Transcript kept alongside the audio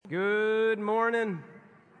Good morning.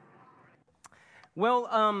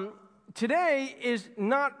 Well, today is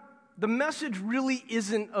not, the message really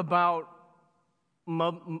isn't about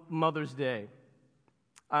Mother's Day.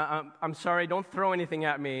 I'm sorry, don't throw anything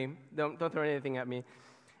at me. Don't throw anything at me.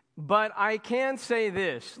 But I can say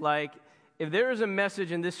this, like, if there is a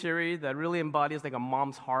message in this series that really embodies like a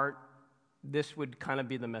mom's heart, this would kind of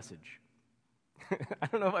be the message. I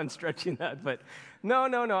don't know if I'm stretching that, but no,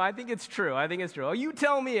 I think it's true. Oh, you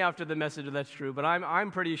tell me after the message if that's true, but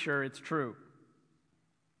I'm pretty sure it's true.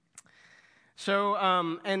 So,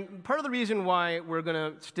 and part of the reason why we're going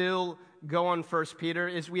to still go on 1 Peter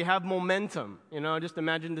is we have momentum. You know, just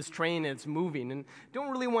imagine this train, it's moving, and don't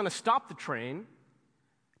really want to stop the train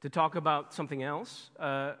to talk about something else.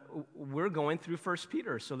 We're going through 1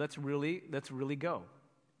 Peter, so let's really go.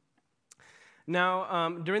 Now,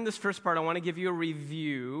 during this first part, I want to give you a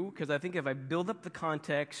review, because I think if I build up the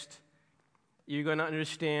context, you're going to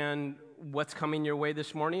understand what's coming your way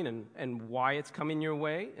this morning and why it's coming your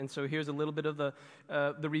way. And so here's a little bit of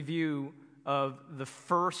the review of the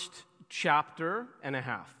first chapter and a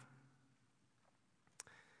half.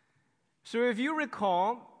 So if you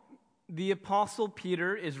recall, the Apostle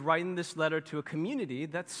Peter is writing this letter to a community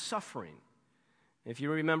that's suffering. If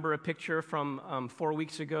you remember a picture from 4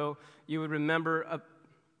 weeks ago, you would remember,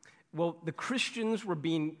 the Christians were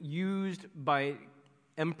being used by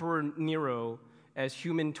Emperor Nero as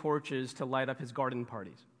human torches to light up his garden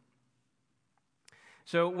parties.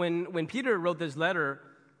 So when Peter wrote this letter,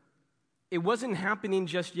 it wasn't happening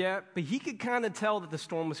just yet, but he could kind of tell that the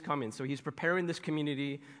storm was coming. So he's preparing this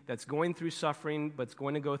community that's going through suffering, but it's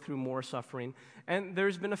going to go through more suffering. And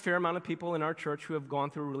there's been a fair amount of people in our church who have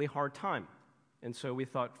gone through a really hard time. And so we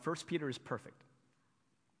thought 1 Peter is perfect.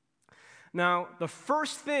 Now, the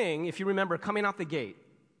first thing, if you remember, coming out the gate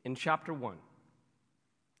in chapter 1,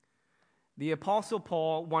 the Apostle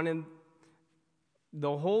Paul wanted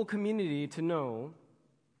the whole community to know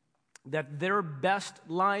that their best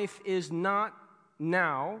life is not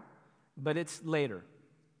now, but it's later.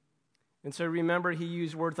 And so remember, he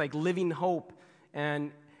used words like living hope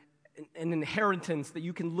and an inheritance that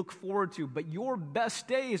you can look forward to, but your best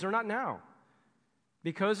days are not now.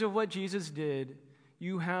 Because of what Jesus did,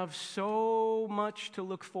 you have so much to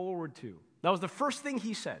look forward to. That was the first thing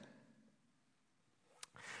he said.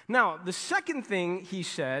 Now, the second thing he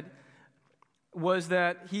said was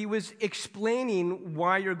that he was explaining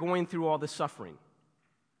why you're going through all this suffering.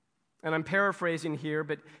 And I'm paraphrasing here,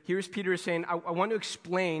 but here's Peter saying, I want to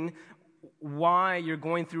explain why you're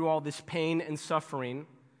going through all this pain and suffering.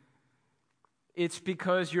 It's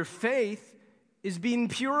because your faith is being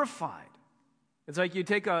purified. It's like you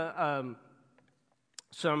take some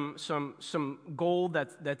gold that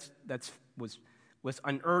was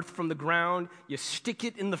unearthed from the ground, you stick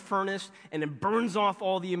it in the furnace, and it burns off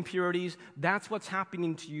all the impurities. That's what's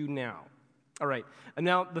happening to you now. All right. And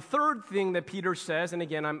now the third thing that Peter says, and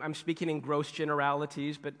again, I'm speaking in gross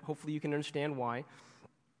generalities, but hopefully you can understand why.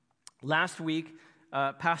 Last week,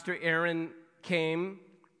 Pastor Aaron came,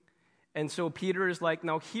 and so Peter is like,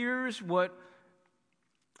 now here's what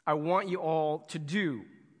I want you all to do.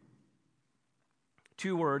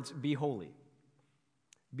 2 words, be holy.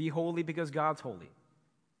 Be holy because God's holy.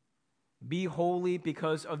 Be holy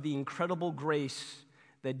because of the incredible grace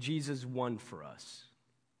that Jesus won for us.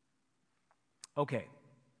 Okay.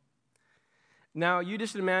 Now, you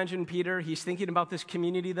just imagine Peter, he's thinking about this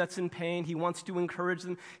community that's in pain. He wants to encourage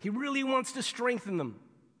them. He really wants to strengthen them.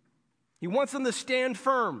 He wants them to stand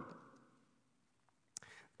firm.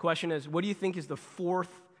 The question is, what do you think is the fourth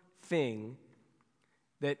thing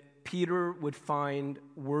that Peter would find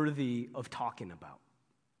worthy of talking about?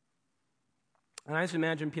 And I just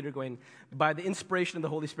imagine Peter going, by the inspiration of the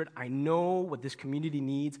Holy Spirit, I know what this community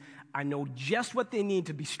needs. I know just what they need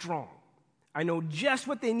to be strong. I know just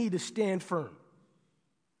what they need to stand firm.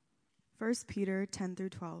 1 Peter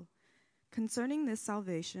 10-12. Concerning this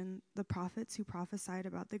salvation, the prophets who prophesied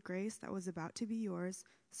about the grace that was about to be yours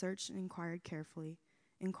searched and inquired carefully,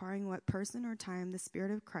 inquiring what person or time the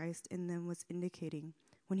Spirit of Christ in them was indicating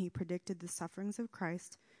when he predicted the sufferings of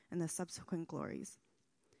Christ and the subsequent glories.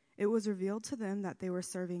 It was revealed to them that they were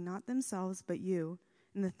serving not themselves but you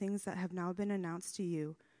in the things that have now been announced to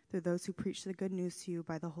you through those who preach the good news to you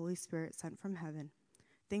by the Holy Spirit sent from heaven,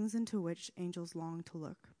 things into which angels long to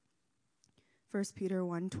look. 1 Peter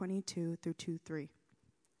 1:22-2:3.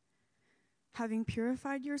 Having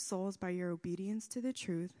purified your souls by your obedience to the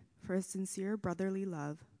truth for a sincere brotherly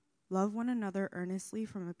love, love one another earnestly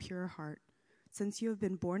from a pure heart, since you have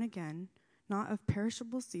been born again, not of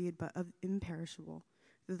perishable seed but of imperishable,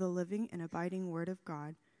 through the living and abiding word of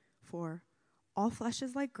God. For All flesh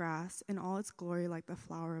is like grass, and all its glory like the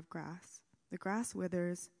flower of grass. The grass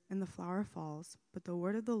withers, and the flower falls, but the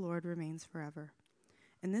word of the Lord remains forever.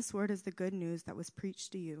 And this word is the good news that was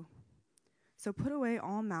preached to you. So put away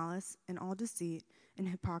all malice, and all deceit, and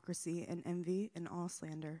hypocrisy, and envy, and all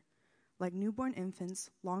slander. Like newborn infants,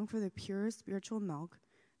 long for the pure spiritual milk,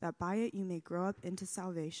 that by it you may grow up into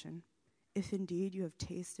salvation, if indeed you have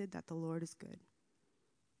tasted that the Lord is good.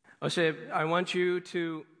 So I want you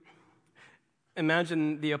to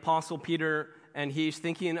imagine the Apostle Peter, and he's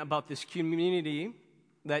thinking about this community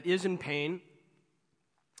that is in pain,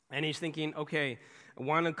 and he's thinking, okay, I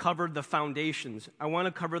want to cover the foundations. I want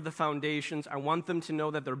them to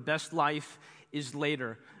know that their best life is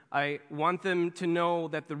later. I want them to know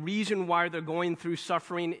that the reason why they're going through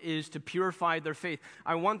suffering is to purify their faith.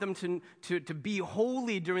 I want them to be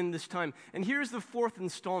holy during this time. And here's the fourth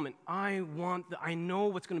installment. I know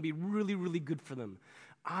what's going to be really, really good for them.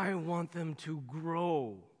 I want them to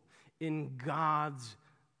grow in God's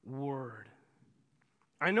word.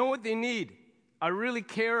 I know what they need. I really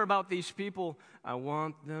care about these people. I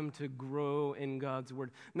want them to grow in God's word.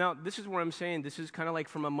 Now, this is what I'm saying. This is kind of like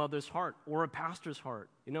from a mother's heart or a pastor's heart.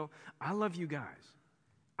 You know, I love you guys.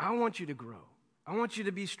 I want you to grow. I want you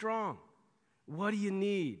to be strong. What do you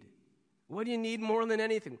need? What do you need more than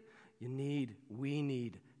anything? We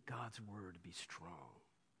need God's word to be strong.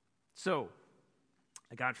 So,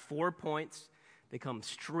 I got 4 points. They come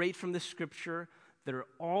straight from the scripture. They're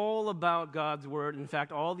all about God's word. In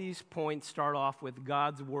fact, all these points start off with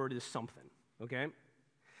God's word is something, okay?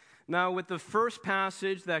 Now, with the first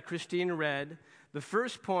passage that Christine read, the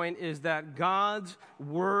first point is that God's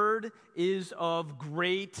word is of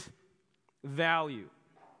great value.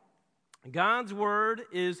 God's word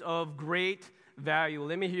is of great value.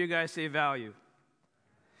 Let me hear you guys say value.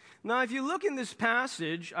 Now, if you look in this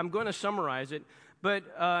passage, I'm going to summarize it, but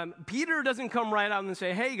Peter doesn't come right out and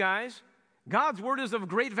say, hey, guys, God's word is of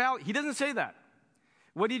great value. He doesn't say that.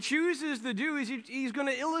 What he chooses to do is he's going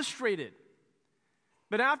to illustrate it.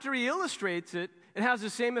 But after he illustrates it, it has the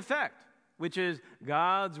same effect, which is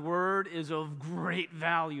God's word is of great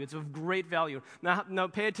value. It's of great value. Now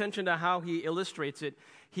pay attention to how he illustrates it.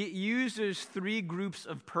 He uses 3 groups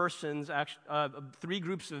of persons, 3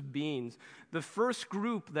 groups of beings. The first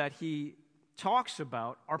group that he talks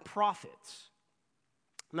about are prophets.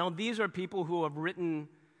 Now, these are people who have written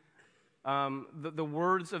the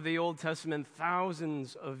words of the Old Testament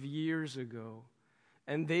thousands of years ago,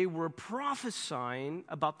 and they were prophesying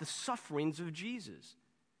about the sufferings of Jesus.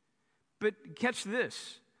 But catch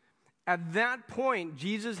this. At that point,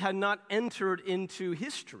 Jesus had not entered into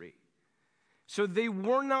history. So they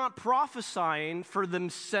were not prophesying for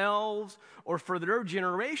themselves or for their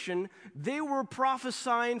generation. They were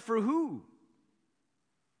prophesying for who?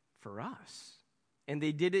 For us. And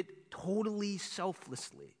they did it totally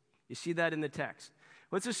selflessly. You see that in the text.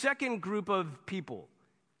 What's the second group of people?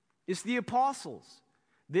 It's the apostles.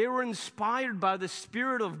 They were inspired by the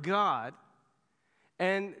Spirit of God,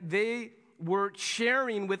 and they were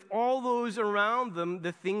sharing with all those around them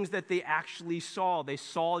the things that they actually saw. They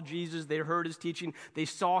saw Jesus, they heard his teaching, they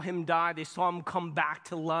saw him die, they saw him come back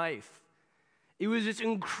to life. It was this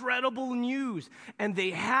incredible news, and they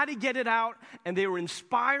had to get it out, and they were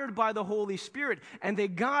inspired by the Holy Spirit, and they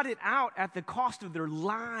got it out at the cost of their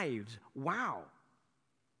lives. Wow.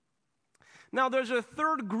 Now, there's a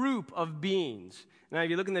third group of beings. Now, if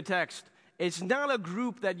you look in the text, it's not a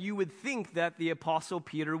group that you would think that the Apostle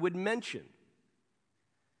Peter would mention.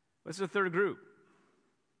 What's the third group?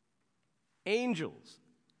 Angels.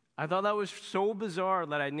 I thought that was so bizarre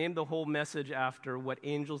that I named the whole message after what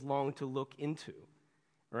angels long to look into,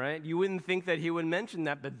 right? You wouldn't think that he would mention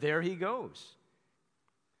that, but there he goes.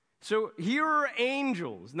 So here are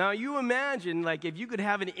angels. Now you imagine, like, if you could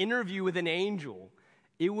have an interview with an angel,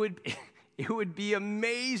 it would be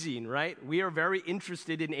amazing, right? We are very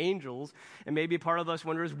interested in angels, and maybe part of us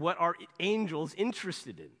wonders, what are angels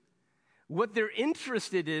interested in? What they're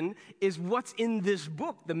interested in is what's in this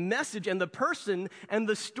book, the message and the person and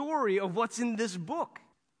the story of what's in this book.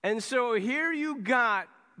 And so here you got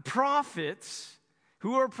prophets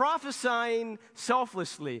who are prophesying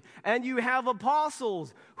selflessly, and you have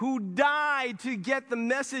apostles who died to get the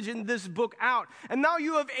message in this book out. And now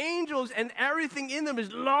you have angels, and everything in them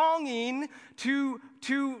is longing to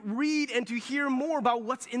read and to hear more about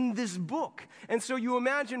what's in this book. And so you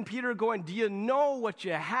imagine Peter going, do you know what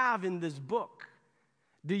you have in this book?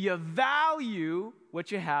 Do you value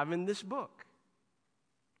what you have in this book?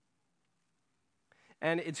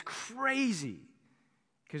 And it's crazy,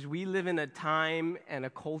 because we live in a time and a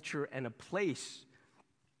culture and a place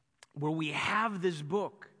where we have this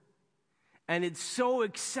book, and it's so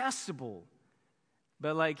accessible,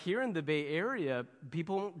 But like here in the Bay Area,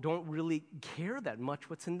 people don't really care that much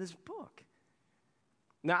what's in this book.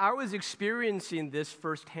 Now, I was experiencing this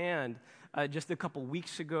firsthand just a couple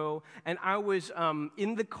weeks ago, and I was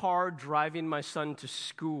in the car driving my son to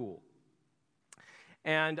school.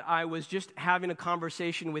 And I was just having a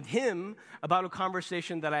conversation with him about a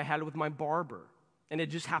conversation that I had with my barber. And it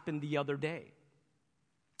just happened the other day.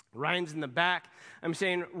 Ryan's in the back. I'm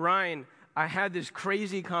saying, Ryan, I had this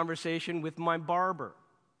crazy conversation with my barber.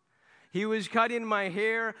 He was cutting my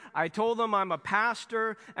hair. I told him I'm a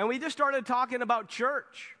pastor, and we just started talking about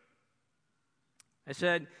church. I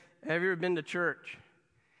said, have you ever been to church?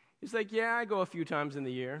 He's like, yeah, I go a few times in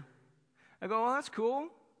the year. I go, well, that's cool.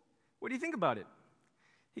 What do you think about it?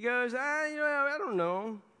 He goes, I don't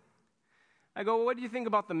know. I go, well, what do you think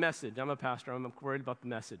about the message? I'm a pastor. I'm worried about the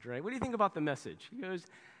message, right? What do you think about the message? He goes,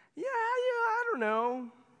 yeah, I don't know.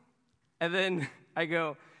 And then I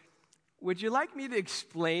go, would you like me to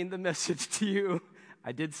explain the message to you?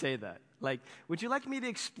 I did say that. Like, would you like me to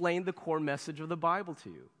explain the core message of the Bible to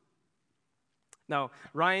you? Now,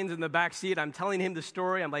 Ryan's in the back seat. I'm telling him the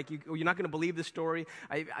story. I'm like, you're not going to believe the story.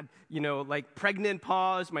 Like pregnant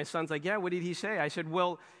pause. My son's like, yeah, what did he say? I said,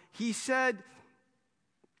 well, he said,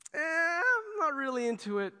 I'm not really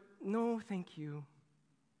into it. No, thank you.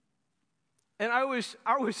 And I was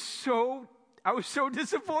so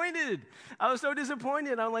disappointed. I was so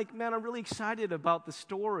disappointed. I'm like, man, I'm really excited about the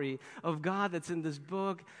story of God that's in this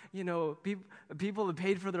book. You know, people have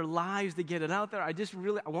paid for their lives to get it out there. I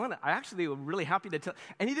actually was really happy to tell.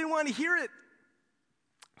 And he didn't want to hear it.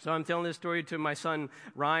 So I'm telling this story to my son,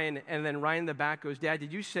 Ryan, and then Ryan in the back goes, Dad,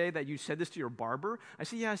 did you say that you said this to your barber? I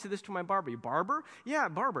said, yeah, I said this to my barber. Your barber? Yeah,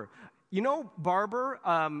 barber. You know, barber,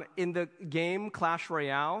 in the game Clash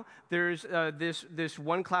Royale, there's this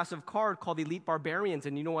one class of card called Elite Barbarians,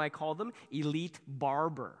 and you know what I call them? Elite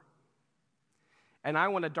Barber. And I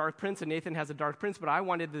want a Dark Prince, and Nathan has a Dark Prince, but I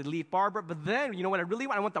wanted the Elite Barber. But then, you know what I really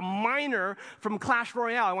want? I want the Miner from Clash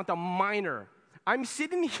Royale. I want the Miner. I'm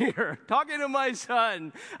sitting here talking to my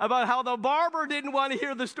son about how the barber didn't want to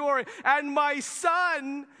hear the story, and my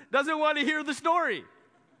son doesn't want to hear the story.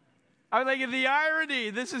 I'm like, the irony,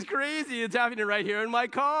 this is crazy. It's happening right here in my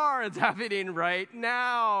car. It's happening right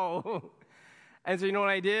now. And so you know what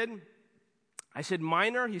I did? I said,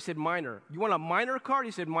 Miner? He said, Miner. You want a Miner card?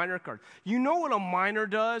 He said, Miner card. You know what a miner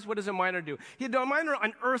does? What does a miner do? A miner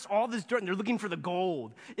unearths all this dirt, and they're looking for the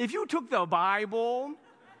gold. If you took the Bible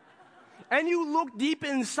and you looked deep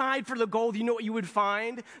inside for the gold, you know what you would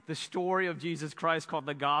find? The story of Jesus Christ called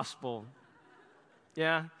the gospel.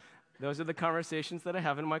 Yeah. Those are the conversations that I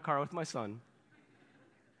have in my car with my son.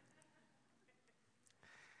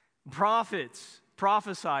 Prophets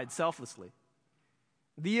prophesied selflessly.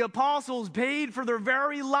 The apostles paid for their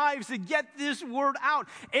very lives to get this word out.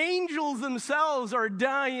 Angels themselves are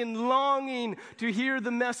dying, longing to hear the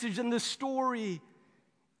message and the story.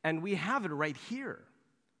 And we have it right here.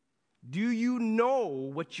 Do you know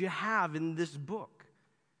what you have in this book?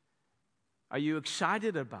 Are you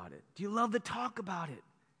excited about it? Do you love to talk about it?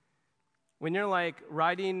 When you're like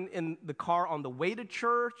riding in the car on the way to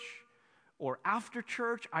church or after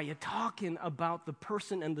church, are you talking about the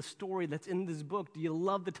person and the story that's in this book? Do you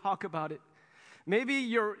love to talk about it? Maybe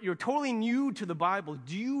you're totally new to the Bible.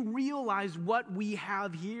 Do you realize what we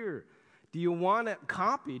have here? Do you want a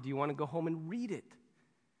copy? Do you want to go home and read it?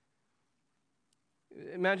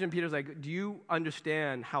 Imagine Peter's like, do you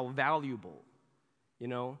understand how valuable,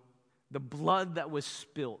 the blood that was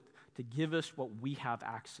spilt to give us what we have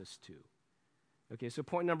access to? Okay, so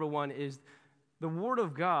point number one is the Word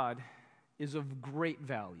of God is of great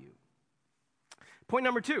value. Point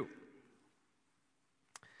number two,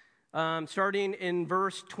 starting in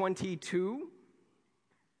verse 22,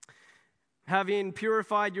 having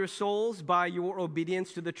purified your souls by your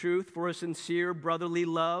obedience to the truth for a sincere brotherly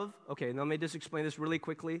love. Okay, now let me just explain this really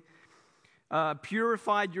quickly.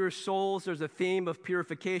 Purified your souls, there's a theme of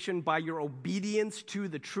purification by your obedience to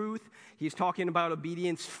the truth. He's talking about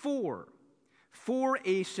obedience for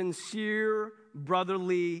a sincere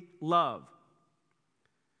brotherly love.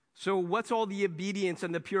 So what's all the obedience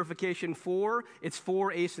and the purification for? It's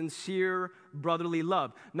for a sincere brotherly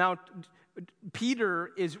love. Now,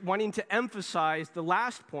 Peter is wanting to emphasize the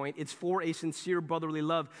last point. It's for a sincere brotherly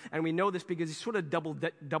love. And we know this because he sort of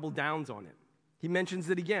double downs on it. He mentions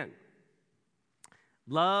it again.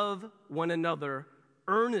 Love one another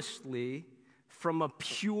earnestly from a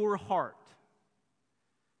pure heart.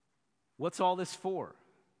 What's all this for?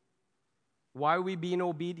 Why are we being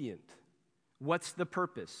obedient? What's the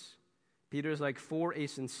purpose? Peter's like, for a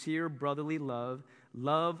sincere brotherly love,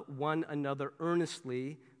 love one another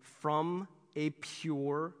earnestly from a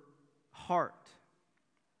pure heart.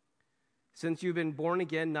 since you've been born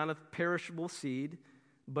again, not of perishable seed,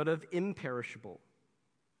 but of imperishable.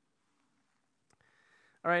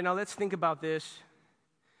 All right, now let's think about this.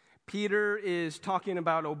 Peter is talking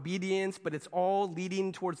about obedience, but it's all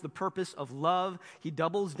leading towards the purpose of love. He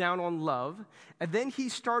doubles down on love. And then he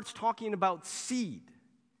starts talking about seed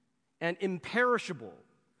and imperishable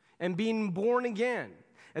and being born again.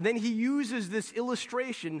 And then he uses this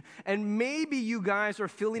illustration, and maybe you guys are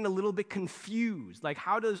feeling a little bit confused. Like,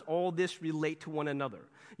 how does all this relate to one another?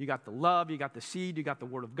 You got the love, you got the seed, you got the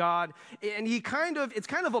Word of God. And it's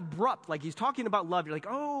kind of abrupt, like he's talking about love. You're like,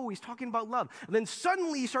 oh, he's talking about love. And then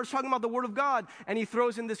suddenly he starts talking about the Word of God, and he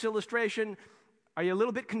throws in this illustration. Are you a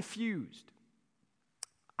little bit confused?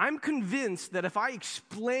 I'm convinced that if I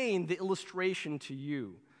explain the illustration to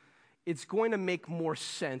you, it's going to make more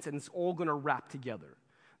sense, and it's all going to wrap together.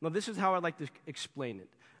 Now, this is how I'd like to explain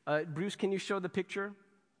it. Bruce, can you show the picture?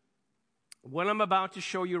 What I'm about to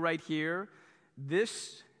show you right here,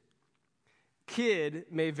 this kid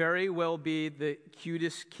may very well be the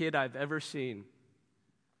cutest kid I've ever seen.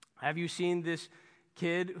 Have you seen this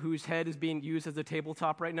kid whose head is being used as a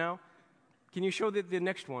tabletop right now? Can you show the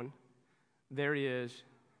next one? There he is.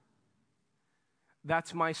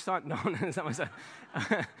 That's my son. No, that's not my son.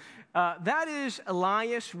 That is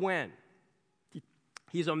Elias Wen.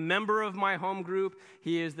 He's a member of my home group.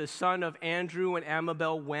 He is the son of Andrew and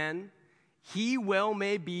Amabel Wen. He well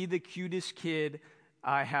may be the cutest kid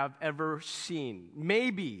I have ever seen.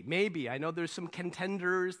 Maybe. I know there's some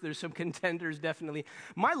contenders. There's some contenders, definitely.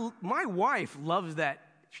 My wife loves that.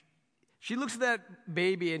 She looks at that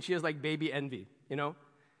baby and she has like baby envy, you know?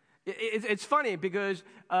 It's funny because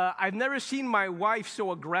I've never seen my wife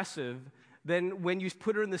so aggressive than when you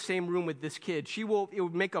put her in the same room with this kid. It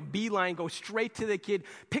would make a beeline, go straight to the kid,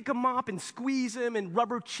 pick him up and squeeze him and rub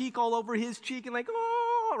her cheek all over his cheek and like,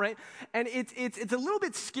 oh, right? And it's a little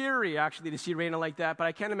bit scary, actually, to see Raina like that, but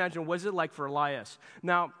I can't imagine what is it like for Elias.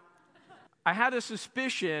 Now, I had a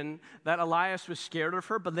suspicion that Elias was scared of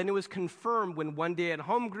her, but then it was confirmed when one day at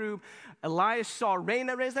home group, Elias saw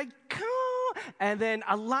Raina. Raina's like, come on. And then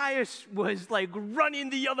Elias was like running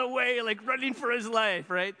the other way, like running for his life,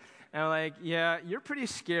 right? And I'm like, yeah, you're pretty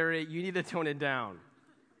scary. You need to tone it down.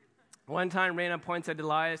 One time, Raina points at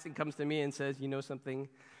Elias and comes to me and says, you know something?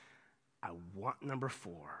 I want number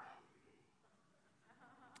 4.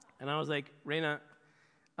 And I was like, Raina,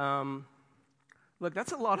 look,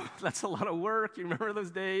 that's a lot of work. You remember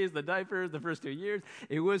those days, the diapers, the first 2 years?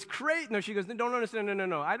 It was great. No, she goes, no, don't understand.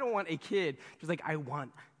 No. I don't want a kid. She's like, I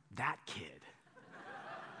want that kid.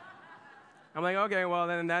 I'm like, okay, well,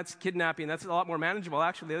 then that's kidnapping. That's a lot more manageable,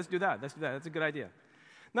 actually. Let's do that. That's a good idea.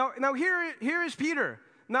 Now here is Peter.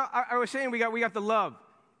 Now, I was saying we got the love.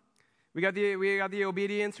 We got the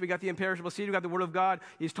obedience. We got the imperishable seed. We got the Word of God.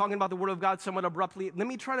 He's talking about the Word of God somewhat abruptly. Let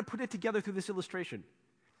me try to put it together through this illustration.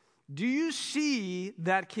 Do you see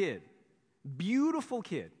that kid? Beautiful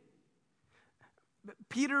kid.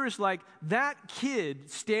 Peter is like, that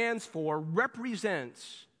kid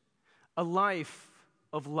represents a life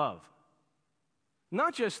of love.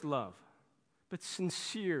 Not just love, but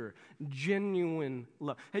sincere, genuine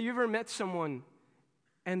love. Have you ever met someone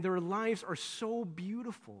and their lives are so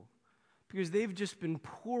beautiful because they've just been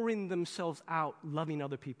pouring themselves out, loving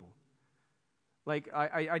other people? Like,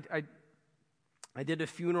 I did a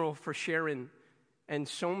funeral for Sharon, and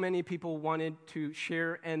so many people wanted to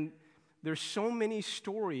share, and there's so many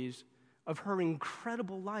stories of her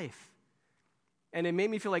incredible life. And it made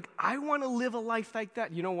me feel like, I want to live a life like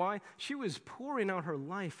that. You know why? She was pouring out her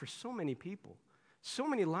life for so many people. So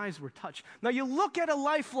many lives were touched. Now, you look at a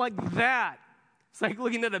life like that. It's like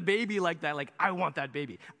looking at a baby like that. Like, I want that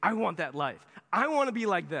baby. I want that life. I want to be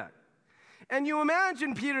like that. And you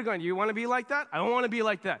imagine Peter going, you want to be like that? I don't want to be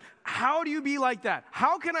like that. How do you be like that?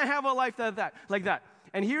 How can I have a life like that?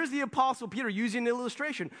 And here's the Apostle Peter using an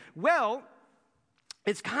illustration. Well,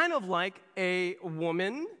 it's kind of like a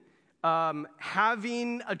woman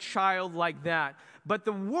having a child like that. But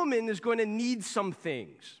the woman is going to need some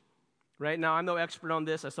things. Right? Now, I'm no expert on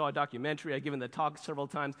this. I saw a documentary. I've given the talk several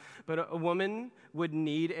times. But a woman would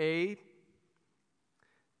need a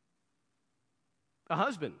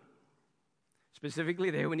husband. Specifically,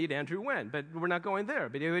 they would need Andrew Wen. But we're not going there.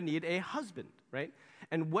 But they would need a husband, right?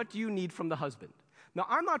 And what do you need from the husband? Now,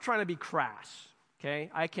 I'm not trying to be crass.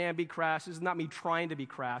 Okay, I can't be crass. This is not me trying to be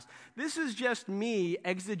crass. This is just me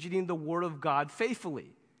exegeting the Word of God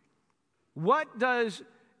faithfully. What does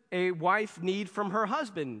a wife need from her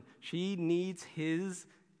husband? She needs his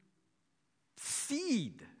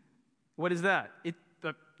seed. What is that?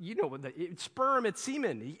 It's sperm, it's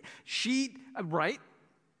semen. Right?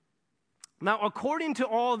 Now, according to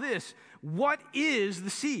all this, what is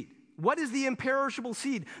the seed? What is the imperishable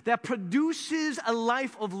seed that produces a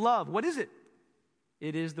life of love? What is it?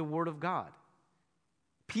 It is the Word of God.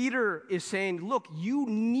 Peter is saying, look, you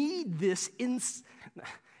need this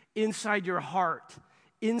inside your heart,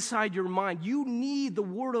 inside your mind. You need the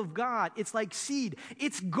Word of God. It's like seed.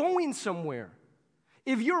 It's going somewhere.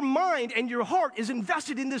 If your mind and your heart is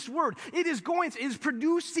invested in this Word, it is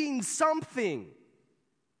producing something.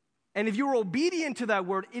 And if you're obedient to that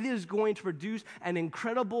Word, it is going to produce an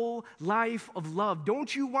incredible life of love.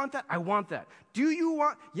 Don't you want that? I want that. Do you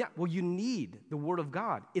want? Yeah, well, you need the Word of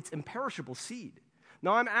God. It's imperishable seed.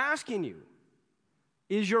 Now, I'm asking you,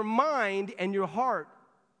 is your mind and your heart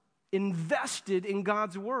invested in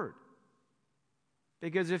God's Word?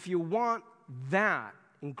 Because if you want that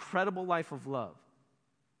incredible life of love,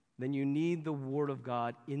 then you need the Word of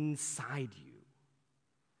God inside you.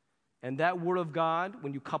 And that Word of God,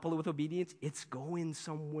 when you couple it with obedience, it's going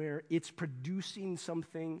somewhere, it's producing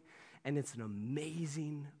something, and it's an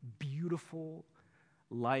amazing, beautiful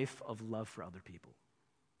life of love for other people.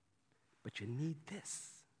 But you need this.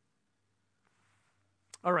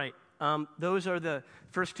 All right, those are the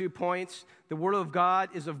first 2 points. The Word of God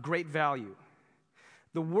is of great value.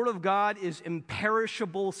 The Word of God is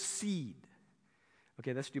imperishable seed.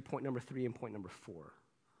 Okay, let's do point number 3 and point number 4.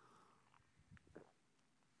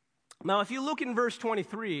 Now, if you look in verse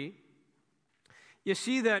 23, you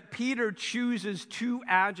see that Peter chooses 2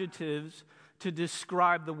 adjectives to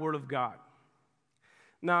describe the Word of God.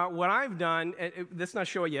 Now, what I've done, let's not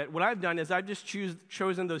show it yet. What I've done is I've just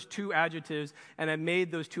chosen those 2 adjectives, and I've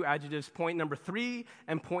made those 2 adjectives point number 3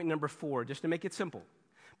 and point number 4, just to make it simple.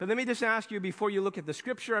 But let me just ask you, before you look at the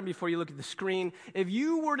scripture and before you look at the screen, if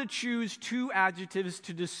you were to choose 2 adjectives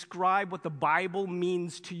to describe what the Bible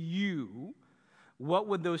means to you, what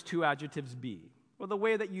would those 2 adjectives be? Well, the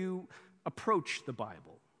way that you approach the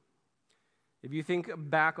Bible. If you think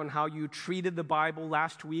back on how you treated the Bible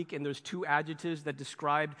last week, and there's 2 adjectives that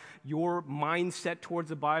described your mindset towards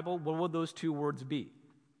the Bible, what would those 2 words be?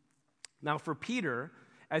 Now, for Peter,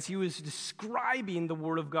 as he was describing the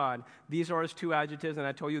Word of God, these are his 2 adjectives, and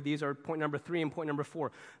I told you these are point number 3 and point number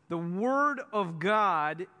 4. The Word of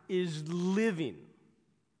God is living.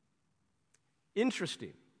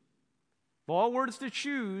 Interesting. Of all words to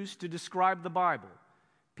choose to describe the Bible,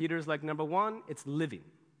 Peter's like, number 1, it's living.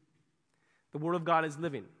 The Word of God is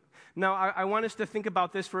living. Now, I want us to think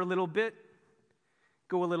about this for a little bit.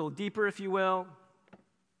 Go a little deeper, if you will.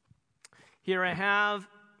 Here I have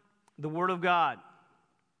the Word of God.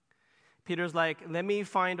 Peter's like, let me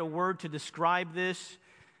find a word to describe this.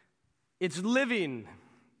 It's living.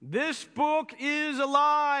 This book is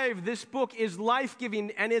alive. This book is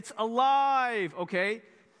life-giving, and it's alive, okay?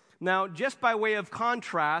 Now, just by way of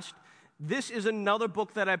contrast, this is another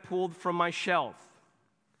book that I pulled from my shelf.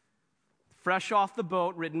 Fresh off the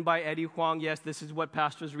boat, written by Eddie Huang. Yes, this is what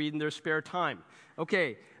pastors read in their spare time.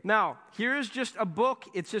 Okay, now, here's just a book.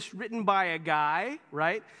 It's just written by a guy,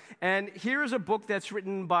 right? And here's a book that's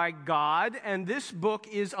written by God, and this book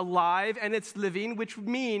is alive and it's living, which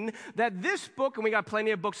mean that this book, and we got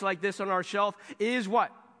plenty of books like this on our shelf, is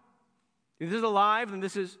what? If this is alive, then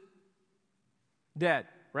this is dead,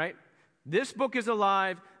 right? This book is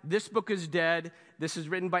alive. This book is dead. This is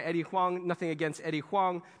written by Eddie Huang. Nothing against Eddie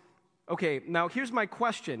Huang. Okay, now here's my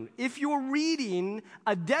question. If you're reading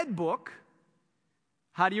a dead book,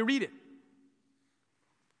 how do you read it?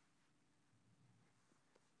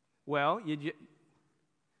 Well, you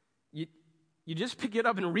just pick it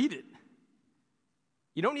up and read it.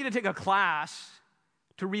 You don't need to take a class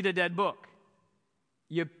to read a dead book.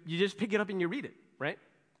 You just pick it up and you read it, right?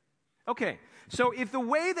 Okay, so if the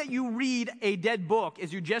way that you read a dead book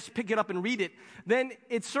is you just pick it up and read it, then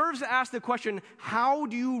it serves to ask the question, how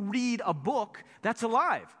do you read a book that's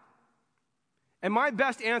alive? And my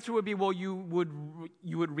best answer would be, well, you would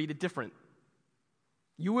read it different.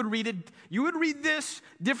 You would read this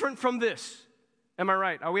different from this. Am I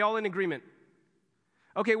right? Are we all in agreement?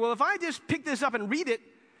 Okay, well, if I just pick this up and read it,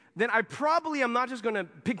 then I probably am not just going to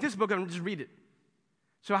pick this book up and just read it.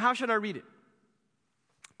 So how should I read it?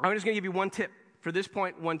 I'm just going to give you one tip. For this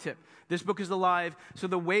point, one tip. This book is alive, so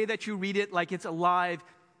the way that you read it like it's alive,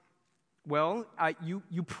 well,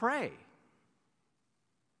 you pray.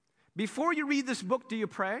 Before you read this book, do you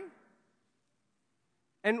pray?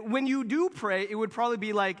 And when you do pray, it would probably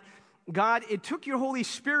be like, God, it took your Holy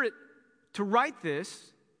Spirit to write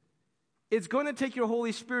this. It's going to take your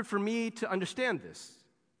Holy Spirit for me to understand this.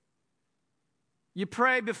 You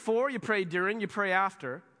pray before, you pray during, you pray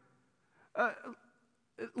after.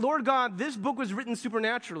 Lord God, this book was written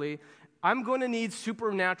supernaturally. I'm going to need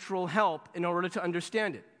supernatural help in order to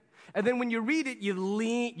understand it. And then when you read it, you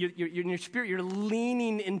lean, you're in your spirit, you're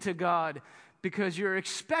leaning into God because you're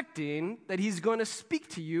expecting that He's going to speak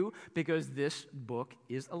to you because this book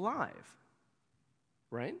is alive.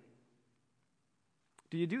 Right?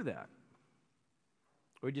 Do you do that?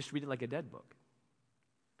 Or you just read it like a dead book?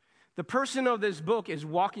 The person of this book is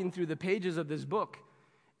walking through the pages of this book.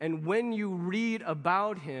 And when you read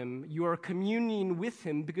about Him, you are communing with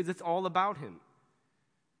Him because it's all about Him.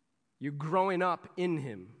 You're growing up in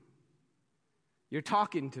Him. You're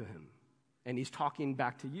talking to Him. And He's talking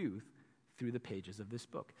back to you through the pages of this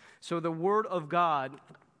book. So the Word of God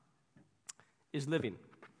is living.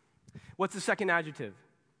 What's the second adjective?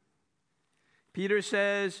 Peter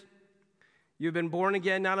says, you've been born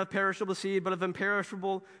again, not of perishable seed, but of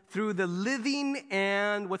imperishable, through the living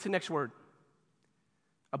and, what's the next word?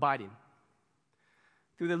 Abiding.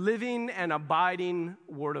 Through the living and abiding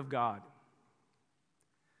Word of God.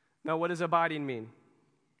 Now, what does abiding mean?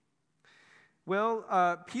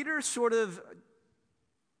 Well, Peter sort of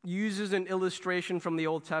uses an illustration from the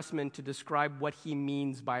Old Testament to describe what he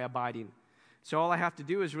means by abiding. So all I have to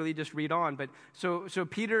do is really just read on. But so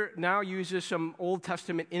Peter now uses some Old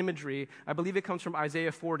Testament imagery. I believe it comes from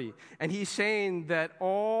Isaiah 40. And he's saying that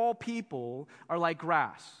all people are like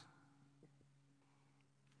grass.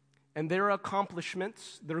 And their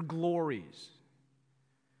accomplishments, their glories,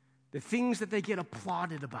 the things that they get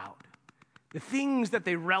applauded about, the things that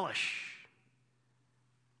they relish.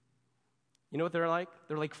 You know what they're like?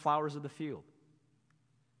 They're like flowers of the field.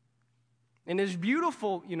 And it's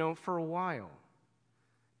beautiful, for a while.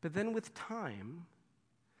 But then with time,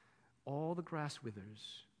 all the grass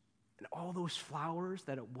withers. And all those flowers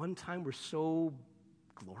that at one time were so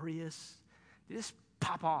glorious, they just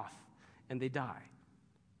pop off and they die.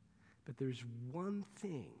 But there's one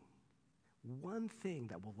thing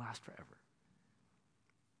that will last forever.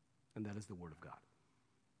 And that is the Word of God.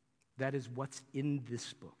 That is what's in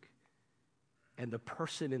this book and the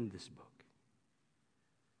person in this book.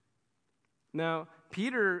 Now,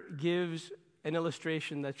 Peter gives an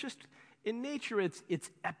illustration that's just, in nature, it's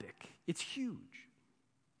epic. It's huge.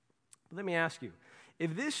 But let me ask you,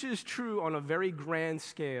 if this is true on a very grand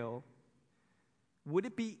scale, would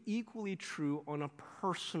it be equally true on a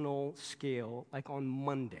personal scale, like on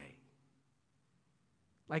Monday?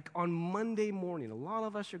 Like on Monday morning, a lot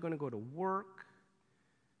of us are going to go to work,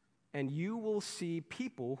 and you will see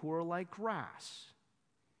people who are like grass.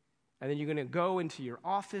 And then you're going to go into your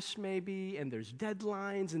office maybe, and there's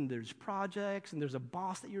deadlines, and there's projects, and there's a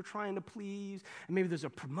boss that you're trying to please, and maybe there's a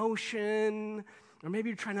promotion, or maybe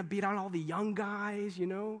you're trying to beat out all the young guys,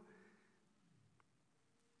 Now,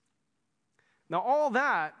 all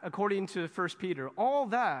that, according to 1 Peter, all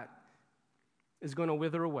that is going to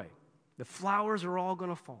wither away. The flowers are all going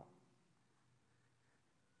to fall.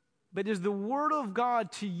 But is the Word of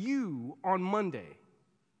God to you on Monday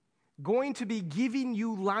going to be giving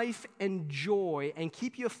you life and joy and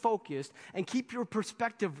keep you focused and keep your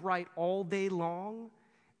perspective right all day long?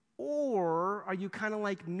 Or are you kind of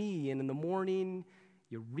like me, and in the morning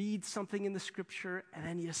you read something in the Scripture and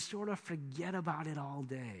then you sort of forget about it all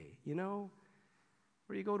day, Or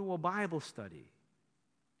you go to a Bible study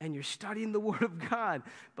and you're studying the Word of God,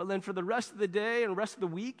 but then for the rest of the day and the rest of the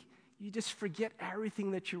week, you just forget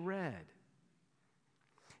everything that you read.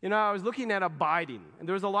 I was looking at abiding, and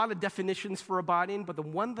there's a lot of definitions for abiding, but the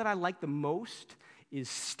one that I like the most is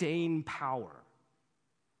staying power.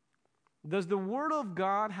 Does the Word of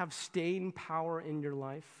God have staying power in your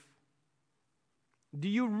life? Do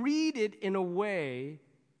you read it in a way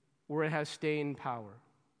where it has staying power?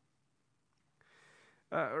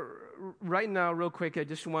 Right now, real quick, I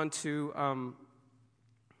just want to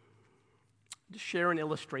just share an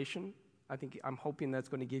illustration. I'm hoping that's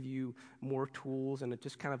going to give you more tools and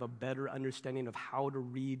just kind of a better understanding of how to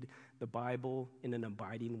read the Bible in an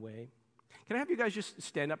abiding way. Can I have you guys just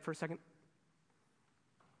stand up for a second?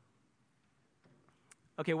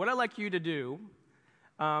 Okay, what I'd like you to do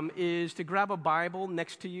is to grab a Bible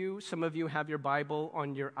next to you. Some of you have your Bible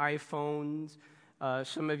on your iPhones.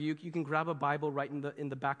 Some of you can grab a Bible right in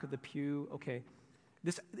the back of the pew. Okay,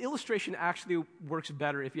 this illustration actually works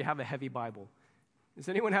better if you have a heavy Bible. Does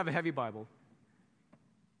anyone have a heavy Bible?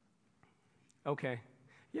 Okay.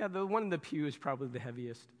 Yeah, the one in the pew is probably the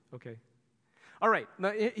heaviest. Okay. All right.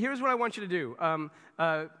 Now, here's what I want you to do.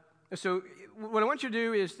 So what I want you to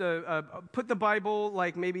do is to put the Bible,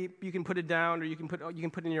 like maybe you can put it down, or you can put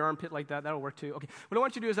it in your armpit like that. That'll work too. Okay. What I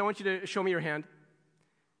want you to do is I want you to show me your hand.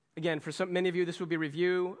 Again, for many of you, this will be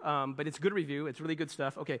review, but it's good review. It's really good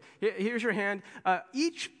stuff. Okay. Here's your hand.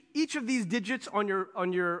 Each of these digits on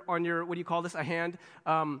your what do you call this? A hand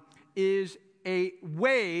is a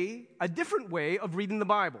different way of reading the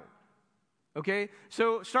Bible. Okay?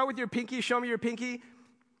 So start with your pinky. Show me your pinky.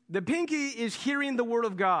 The pinky is hearing the Word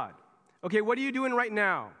of God. Okay, what are you doing right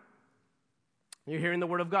now? You're hearing the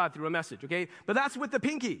Word of God through a message, okay? But that's with the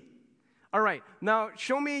pinky. All right, now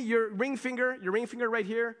show me your ring finger right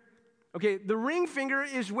here. Okay, the ring finger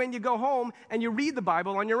is when you go home and you read the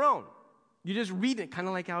Bible on your own. You just read it, kind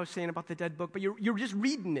of like I was saying about the dead book, but you're just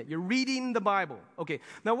reading it. You're reading the Bible. Okay,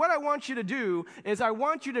 now what I want you to do is I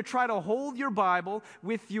want you to try to hold your Bible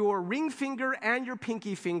with your ring finger and your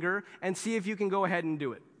pinky finger and see if you can go ahead and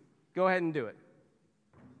do it. Go ahead and do it.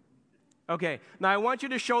 Okay, now I want you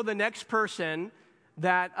to show the next person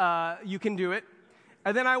that you can do it.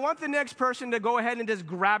 And then I want the next person to go ahead and just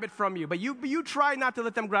grab it from you. But you try not to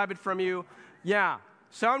let them grab it from you. Yeah.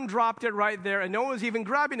 Some dropped it right there, and no one was even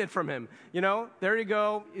grabbing it from him. You know, there you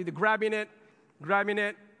go, either grabbing it.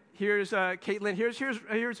 Here's Caitlin.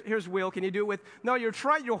 Here's Will. Can you do it with? No, you're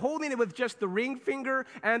holding it with just the ring finger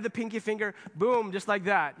and the pinky finger. Boom, just like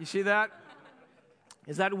that. You see that?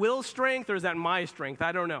 Is that Will's strength or is that my strength?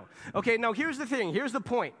 I don't know. Okay, now here's the thing. Here's the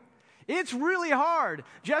point. It's really hard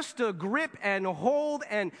just to grip and hold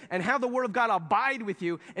and have the Word of God abide with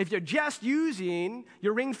you if you're just using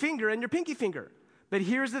your ring finger and your pinky finger. But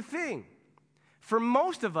here's the thing. For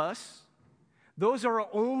most of us, those are our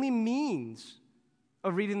only means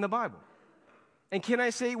of reading the Bible. And can I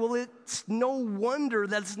say, well, it's no wonder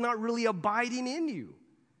that's not really abiding in you.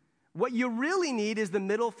 What you really need is the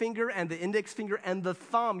middle finger and the index finger and the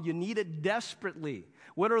thumb. You need it desperately.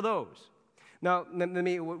 What are those? Now,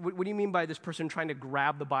 what do you mean by this person trying to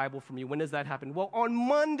grab the Bible from you? When does that happen? Well, on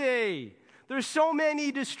Monday. There's so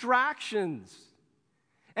many distractions.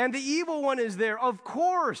 And the evil one is there. Of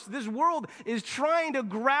course, this world is trying to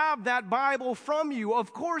grab that Bible from you.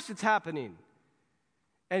 Of course it's happening.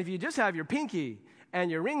 And if you just have your pinky and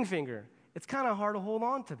your ring finger, it's kind of hard to hold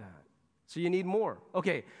on to that. So you need more.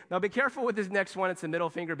 Okay, now be careful with this next one. It's the middle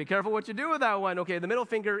finger. Be careful what you do with that one. Okay, the middle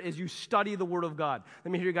finger is you study the Word of God.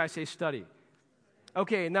 Let me hear you guys say study.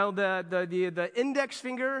 Okay, now the index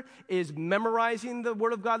finger is memorizing the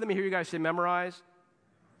Word of God. Let me hear you guys say memorize.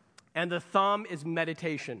 And the thumb is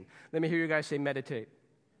meditation. Let me hear you guys say meditate.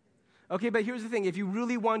 Okay, but here's the thing. If you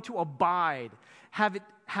really want to abide,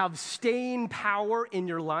 have staying power in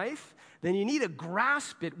your life, then you need to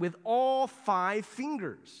grasp it with all 5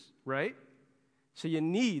 fingers, right? So you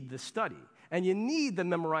need the study, and you need the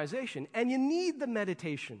memorization, and you need the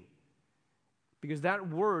meditation. Because that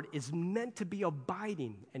word is meant to be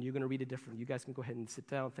abiding, and you're going to read it differently. You guys can go ahead and sit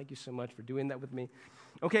down. Thank you so much for doing that with me.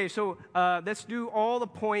 Okay, so let's do all the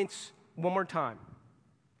points one more time.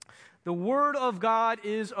 The Word of God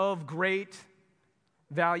is of great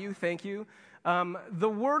value. Thank you. The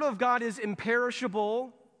Word of God is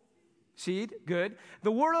imperishable. Seed, good.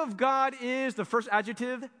 The Word of God is, the first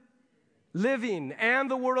adjective, living. And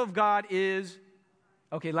the Word of God is,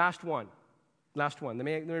 okay, last one. Let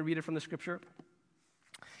me read it from the Scripture.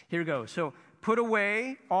 Here we go. So, put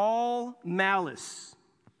away all malice.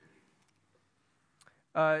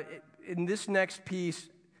 In this next piece,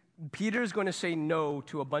 Peter's going to say no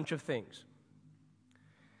to a bunch of things.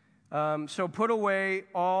 So, put away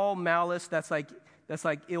all malice. That's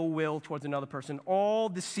like ill will towards another person. All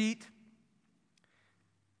deceit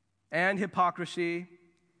and hypocrisy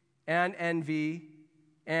and envy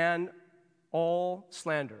and all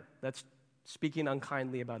slander. That's speaking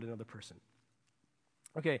unkindly about another person.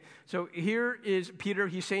 Okay, so here is Peter.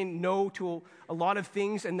 He's saying no to a lot of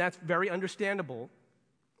things, and that's very understandable.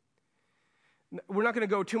 We're not going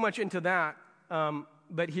to go too much into that,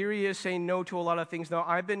 but here he is saying no to a lot of things. Now,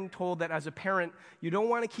 I've been told that as a parent, you don't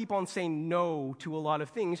want to keep on saying no to a lot of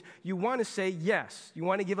things. You want to say yes. You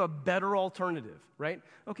want to give a better alternative, right?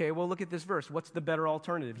 Okay, well, look at this verse. What's the better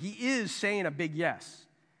alternative? He is saying a big yes.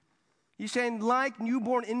 He's saying, like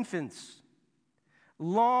newborn infants,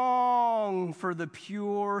 long for the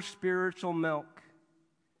pure spiritual milk,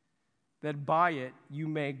 that by it you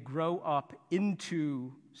may grow up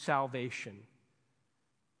into salvation.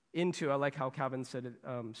 I like how Calvin said it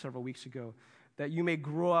several weeks ago, that you may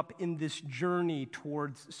grow up in this journey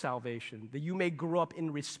towards salvation, that you may grow up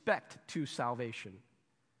in respect to salvation.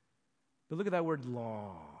 But look at that word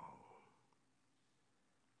long.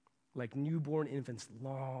 Like newborn infants,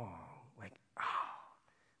 long. Like,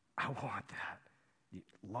 I want that. You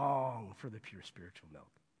long for the pure spiritual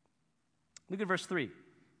milk. Look at verse 3.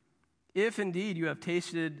 If indeed you have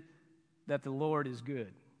tasted that the Lord is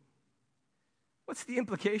good. What's the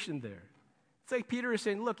implication there? It's like Peter is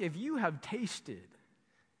saying, look, if you have tasted,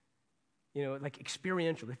 like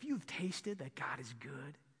experiential, if you've tasted that God is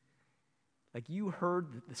good, like you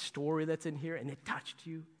heard the story that's in here and it touched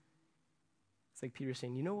you, it's like Peter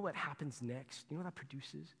saying, you know what happens next? You know what that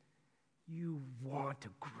produces? You want to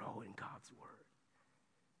grow in God's word.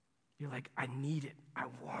 You're like, I need it. I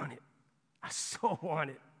want it. I so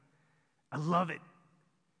want it. I love it.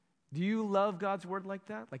 Do you love God's word like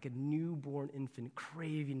that? Like a newborn infant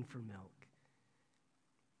craving for milk?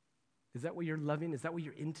 Is that what you're loving? Is that what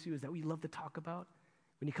you're into? Is that what you love to talk about?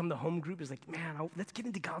 When you come to home group, it's like, man, let's get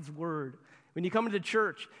into God's word. When you come into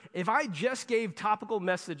church, if I just gave topical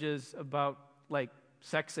messages about like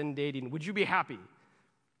sex and dating, would you be happy?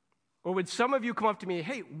 Or would some of you come up to me,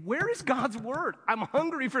 hey, where is God's word? I'm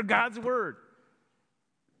hungry for God's word.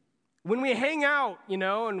 When we hang out,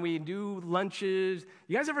 and we do lunches,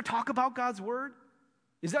 you guys ever talk about God's word?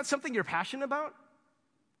 Is that something you're passionate about?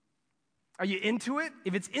 Are you into it?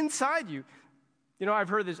 If it's inside you, I've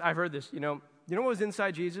heard this, you know what was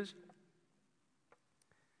inside Jesus?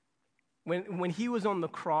 When he was on the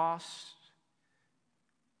cross,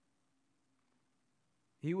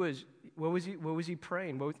 what was he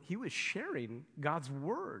praying? He was sharing God's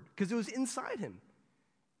word because it was inside him.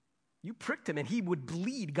 You pricked him and he would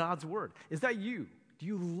bleed God's word. Is that you? Do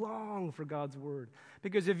you long for God's word?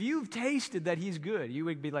 Because if you've tasted that he's good, you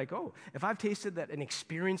would be like, oh, if I've tasted that an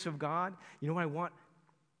experience of God, you know what I want?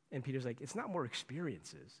 And Peter's like, it's not more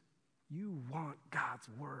experiences. You want God's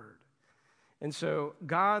word. And so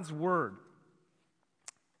God's word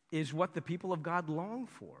is what the people of God long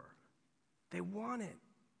for. They want it.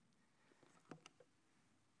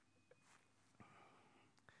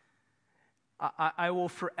 I will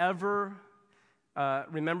forever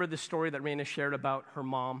remember the story that Raina shared about her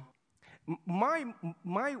mom.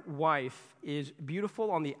 My wife is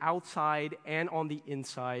beautiful on the outside and on the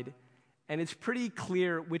inside, and it's pretty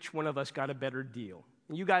clear which one of us got a better deal.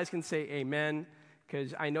 And you guys can say amen,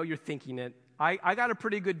 because I know you're thinking it. I got a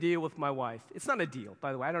pretty good deal with my wife. It's not a deal,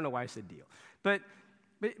 by the way. I don't know why I said deal. But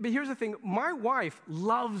here's the thing. My wife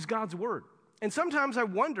loves God's word. And sometimes I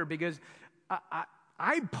wonder because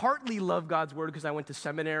I partly love God's word because I went to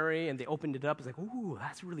seminary and they opened it up. It's like, ooh,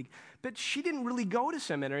 that's really, but she didn't really go to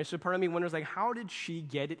seminary. So part of me wonders, like, how did she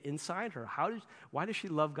get it inside her? Why does she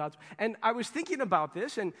love God's word? And I was thinking about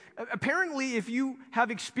this, and apparently if you have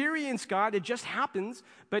experienced God, it just happens.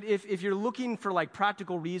 But if you're looking for like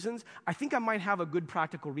practical reasons, I think I might have a good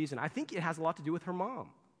practical reason. I think it has a lot to do with her mom.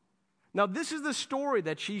 Now, this is the story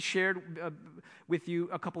that she shared with you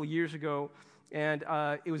a couple of years ago. And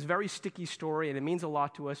it was a very sticky story, and it means a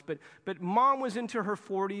lot to us. But Mom was into her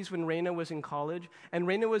 40s when Raina was in college, and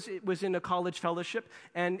Raina was in a college fellowship.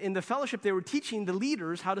 And in the fellowship, they were teaching the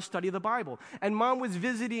leaders how to study the Bible. And Mom was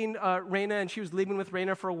visiting Raina, and she was living with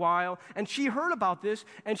Raina for a while. And she heard about this,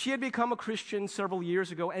 and she had become a Christian several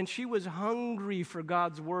years ago, and she was hungry for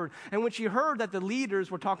God's word. And when she heard that the leaders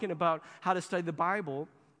were talking about how to study the Bible,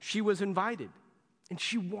 she was invited, and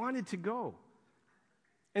she wanted to go.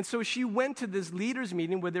 And so she went to this leaders'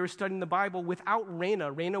 meeting where they were studying the Bible without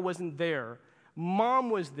Raina. Raina wasn't there. Mom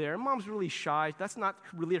was there. Mom's really shy. That's not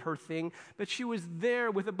really her thing. But she was there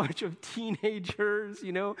with a bunch of teenagers,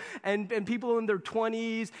 and people in their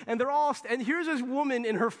 20s. And they're all, and here's this woman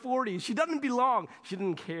in her 40s. She doesn't belong. She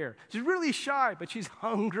didn't care. She's really shy, but she's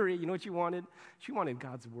hungry. You know what she wanted? She wanted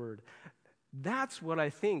God's word. That's what I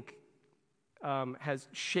think has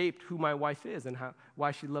shaped who my wife is and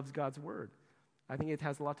why she loves God's word. I think it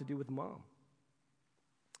has a lot to do with Mom. I'll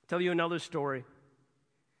tell you another story.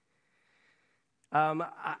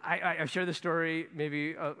 I shared this story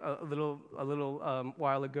maybe a little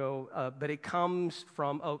while ago, but it comes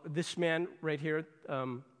from this man right here.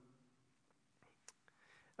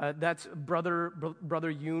 That's Brother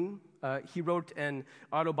Yoon. He wrote an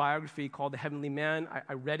autobiography called The Heavenly Man.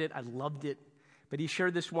 I read it. I loved it. But he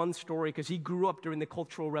shared this one story because he grew up during the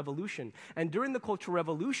Cultural Revolution. And during the Cultural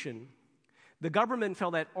Revolution, the government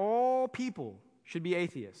felt that all people should be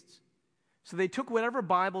atheists. So they took whatever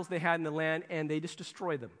Bibles they had in the land and they just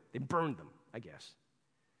destroyed them. They burned them, I guess.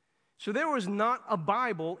 So there was not a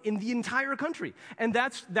Bible in the entire country. And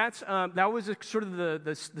that was sort of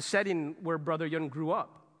the setting where Brother Yoon grew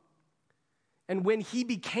up. And when he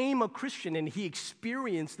became a Christian and he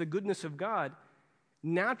experienced the goodness of God,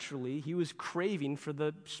 naturally, he was craving for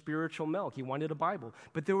the spiritual milk. He wanted a Bible.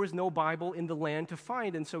 But there was no Bible in the land to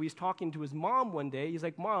find. And so he's talking to his mom one day. He's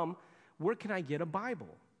like, Mom, where can I get a Bible?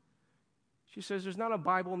 She says, there's not a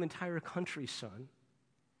Bible in the entire country, son.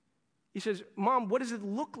 He says, Mom, what does it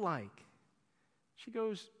look like? She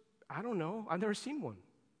goes, I don't know. I've never seen one.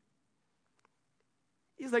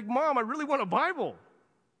 He's like, Mom, I really want a Bible.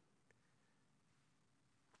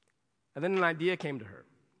 And then an idea came to her.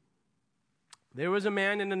 There was a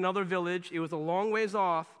man in another village. It was a long ways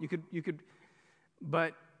off.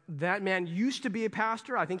 But that man used to be a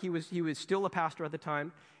pastor. I think he was still a pastor at the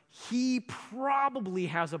time. He probably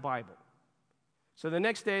has a Bible. So the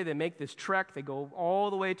next day, they make this trek. They go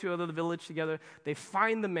all the way to the village together. They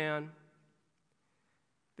find the man.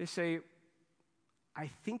 They say,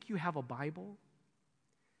 I think you have a Bible.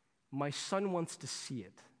 My son wants to see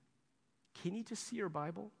it. Can you just see your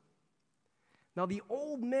Bible? Now, the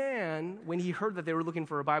old man, when he heard that they were looking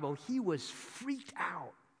for a Bible, he was freaked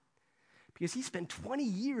out because he spent 20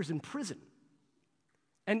 years in prison.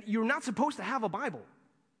 And you're not supposed to have a Bible.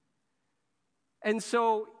 And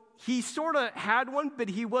so he sort of had one, but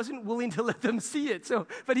he wasn't willing to let them see it.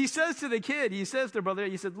 But he says to the kid, he says to the brother,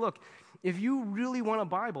 he said, look, if you really want a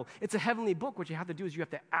Bible, it's a heavenly book. What you have to do is you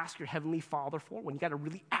have to ask your heavenly Father for one. You got to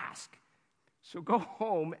really ask. So go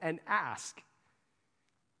home and ask.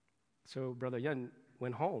 So Brother Yun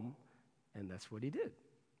went home, and that's what he did.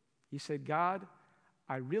 He said, God,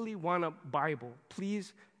 I really want a Bible.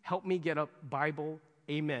 Please help me get a Bible.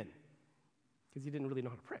 Amen. Because he didn't really know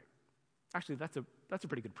how to pray. Actually, that's a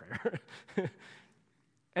pretty good prayer.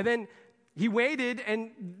 And then he waited,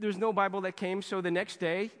 and there's no Bible that came, so the next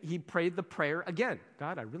day, he prayed the prayer again.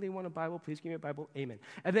 God, I really want a Bible. Please give me a Bible. Amen.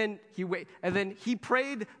 And then he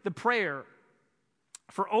prayed the prayer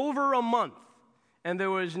for over a month, and there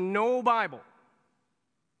was no Bible.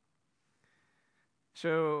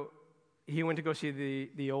 So he went to go see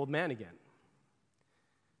the old man again.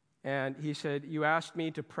 And he said, you asked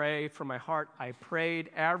me to pray for my heart. I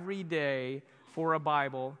prayed every day for a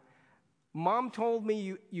Bible. Mom told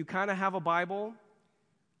me you kind of have a Bible.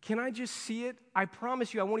 Can I just see it? I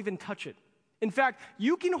promise you I won't even touch it. In fact,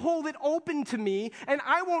 you can hold it open to me, and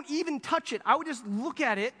I won't even touch it. I would just look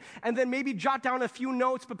at it and then maybe jot down a few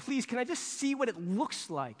notes, but please, can I just see what it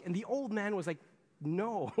looks like? And the old man was like,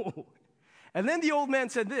 no. And then the old man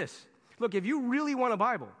said this, look, if you really want a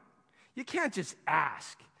Bible, you can't just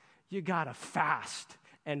ask. You gotta fast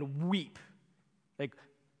and weep. Like,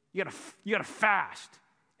 you gotta fast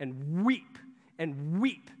and weep,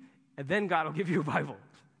 and then God will give you a Bible.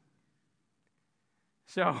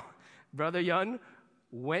 So, Brother Yun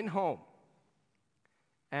went home,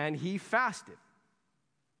 and he fasted.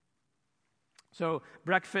 So,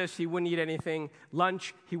 breakfast, he wouldn't eat anything.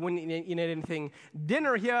 Lunch, he wouldn't eat anything.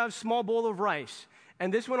 Dinner, he had a small bowl of rice.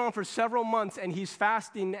 And this went on for several months, and he's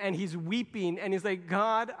fasting, and he's weeping, and he's like,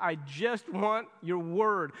 God, I just want your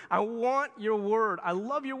word. I want your word. I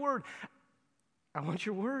love your word. I want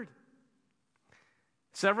your word.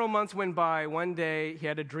 Several months went by. One day, he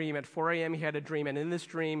had a dream. At 4 a.m., he had a dream, and in this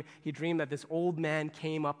dream, he dreamed that this old man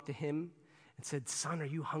came up to him and said, son, are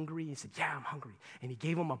you hungry? He said, yeah, I'm hungry. And he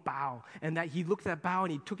gave him a bow, and that he looked at that bow,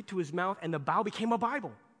 and he took it to his mouth, and the bow became a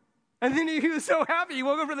Bible. And then he was so happy. He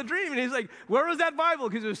woke up from the dream, and he's like, where was that Bible?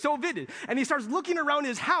 Because it was so vivid. And he starts looking around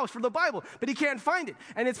his house for the Bible, but he can't find it.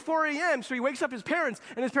 And it's 4 a.m., so he wakes up his parents,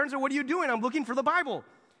 and his parents are, what are you doing? I'm looking for the Bible.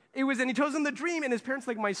 And he tells them the dream, and his parents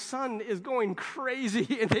are like, my son is going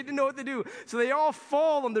crazy, and they didn't know what to do. So they all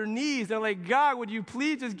fall on their knees. They're like, God, would you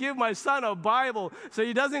please just give my son a Bible so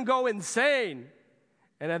he doesn't go insane?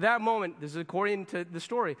 And at that moment, this is according to the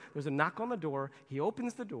story, there's a knock on the door. He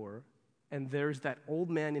opens the door, and there's that old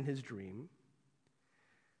man in his dream.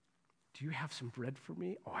 Do you have some bread for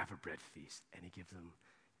me? Oh, I have a bread feast. And he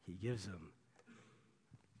gives them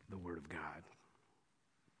the word of God.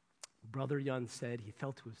 Brother Yun said he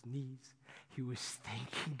fell to his knees. He was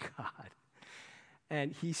thanking God.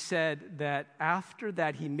 And he said that after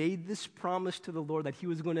that, he made this promise to the Lord that he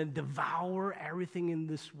was going to devour everything in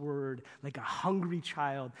this word like a hungry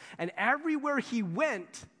child. And everywhere he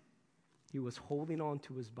went, he was holding on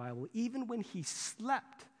to his Bible. Even when he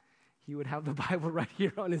slept, he would have the Bible right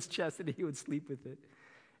here on his chest, and he would sleep with it.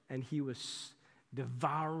 And he was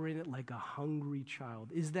devouring it like a hungry child.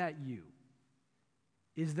 Is that you?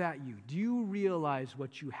 Is that you? Do you realize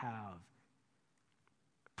what you have?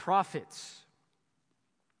 Prophets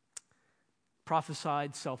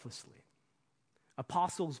prophesied selflessly.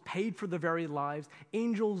 Apostles paid for their very lives.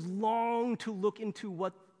 Angels long to look into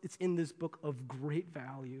what is in this book of great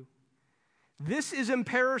value. This is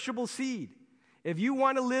imperishable seed. If you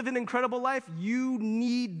want to live an incredible life, you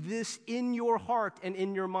need this in your heart and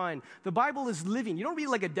in your mind. The Bible is living. You don't read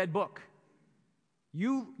it like a dead book.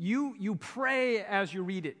 You pray as you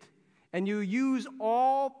read it, and you use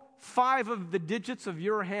all 5 of the digits of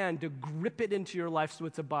your hand to grip it into your life so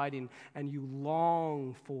it's abiding, and you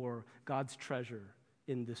long for God's treasure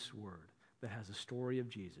in this word that has a story of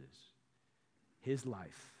Jesus, his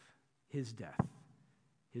life, his death,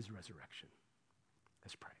 his resurrection.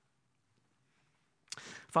 Let's pray.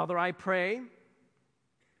 Father, I pray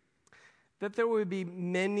that there would be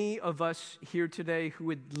many of us here today who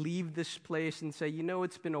would leave this place and say, you know,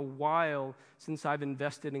 it's been a while since I've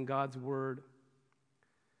invested in God's word.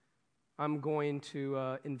 I'm going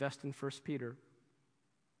to invest in 1 Peter.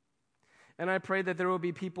 And I pray that there will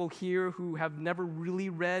be people here who have never really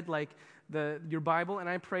read your Bible, and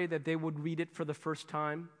I pray that they would read it for the first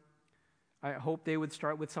time. I hope they would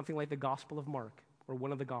start with something like the Gospel of Mark or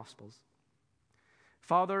one of the Gospels.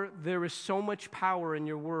 Father, there is so much power in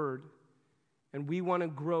your word, and we want to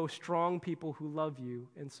grow strong people who love you.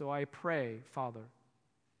 And so I pray, Father,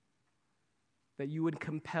 that you would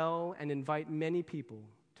compel and invite many people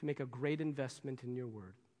to make a great investment in your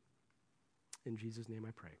word. In Jesus' name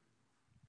I pray.